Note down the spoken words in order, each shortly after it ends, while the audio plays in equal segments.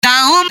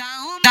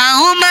Dá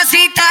uma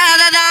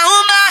sentada, dá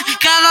uma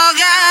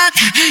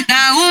cavalgada,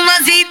 dá uma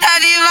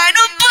sentada e vai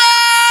no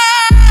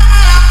pau.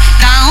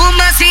 Dá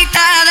uma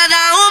sentada,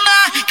 dá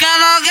uma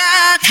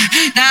cavalgada,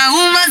 dá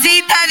uma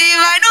sentada e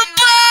vai no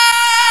pau.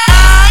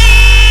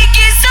 Ai,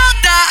 que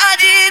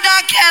saudade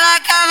daquela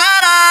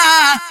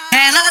cavala,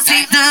 ela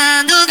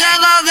sentando,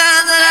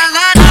 cavalgando na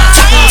vara.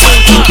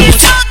 Ai, que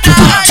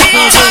saudade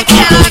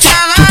daquela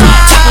cavala,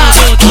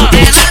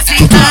 ela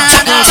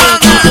sentando,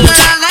 cavalgando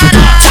na vara.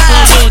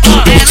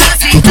 Que saudade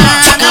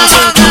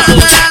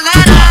daquela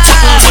cavala,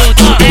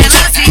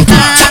 ela sentando, cavalgando na vara. Ela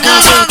sentando,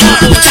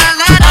 cavalgando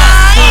na vara.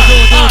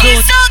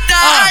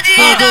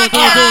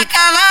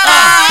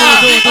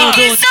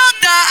 Que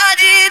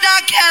saudade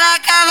daquela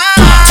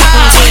cavala,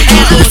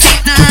 ela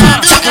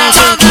sentando,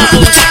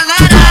 cavalgando na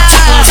vara.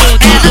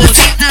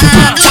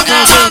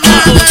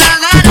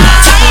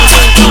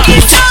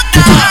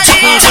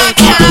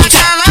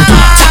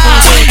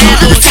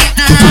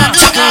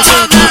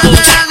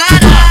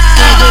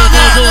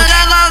 Cavalgando,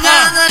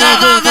 cavalgando,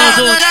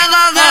 cavalgando,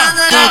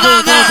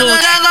 cavalgando,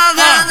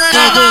 cavalgando,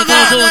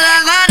 cavalgando na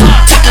vara.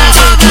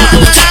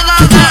 Cavalgando,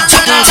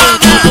 cavalgando,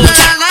 cavalgando na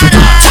vara.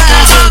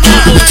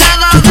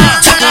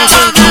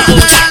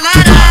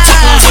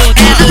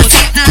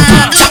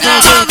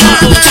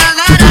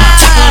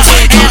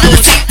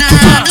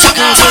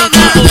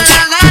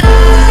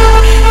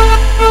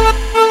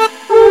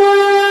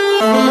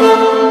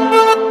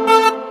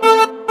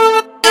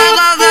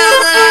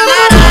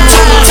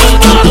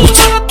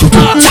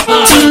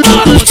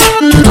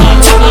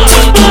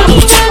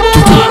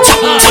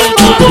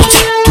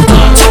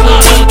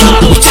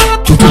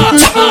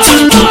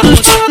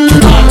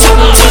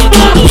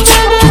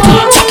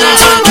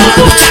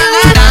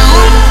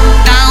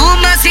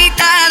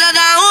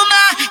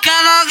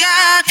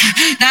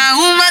 Dá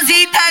uma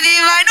sentada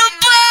e vai no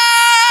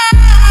pau.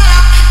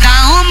 Dá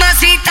uma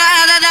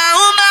sentada, dá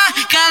uma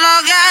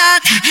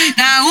cavalgada,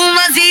 dá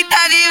uma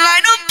sentada e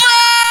vai no pau.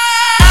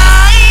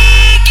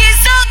 Ai, que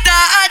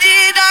saudade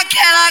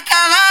daquela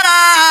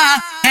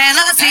cavala,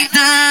 ela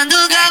sentando,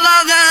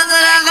 cavalgando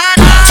na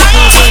vara.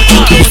 Ai,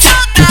 que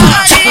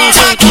saudade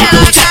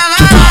daquela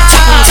cavala,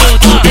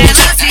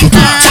 ela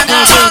sentando,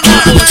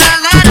 cavalgando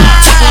na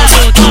vara.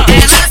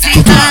 Ela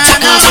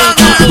sentando,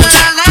 cavalgando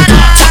na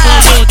vara.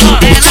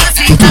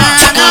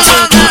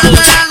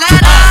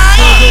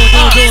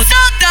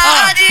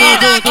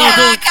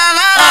 Daquela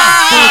cavala,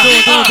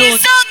 que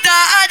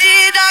saudade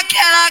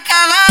daquela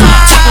cavala,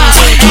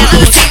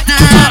 ela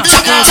sentando,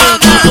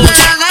 cavalgando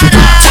na vara.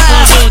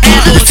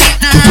 Ela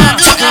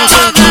sentando,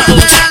 cavalgando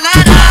na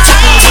vara.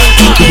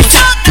 Que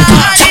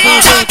saudade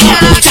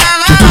daquela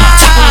cavala,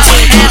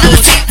 ela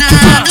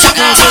sentando,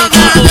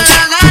 cavalgando na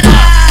vara.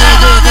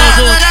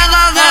 Cavalgando,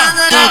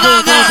 cavalgando,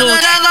 cavalgando,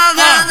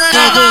 cavalgando,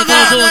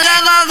 cavalgando,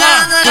 cavalgando.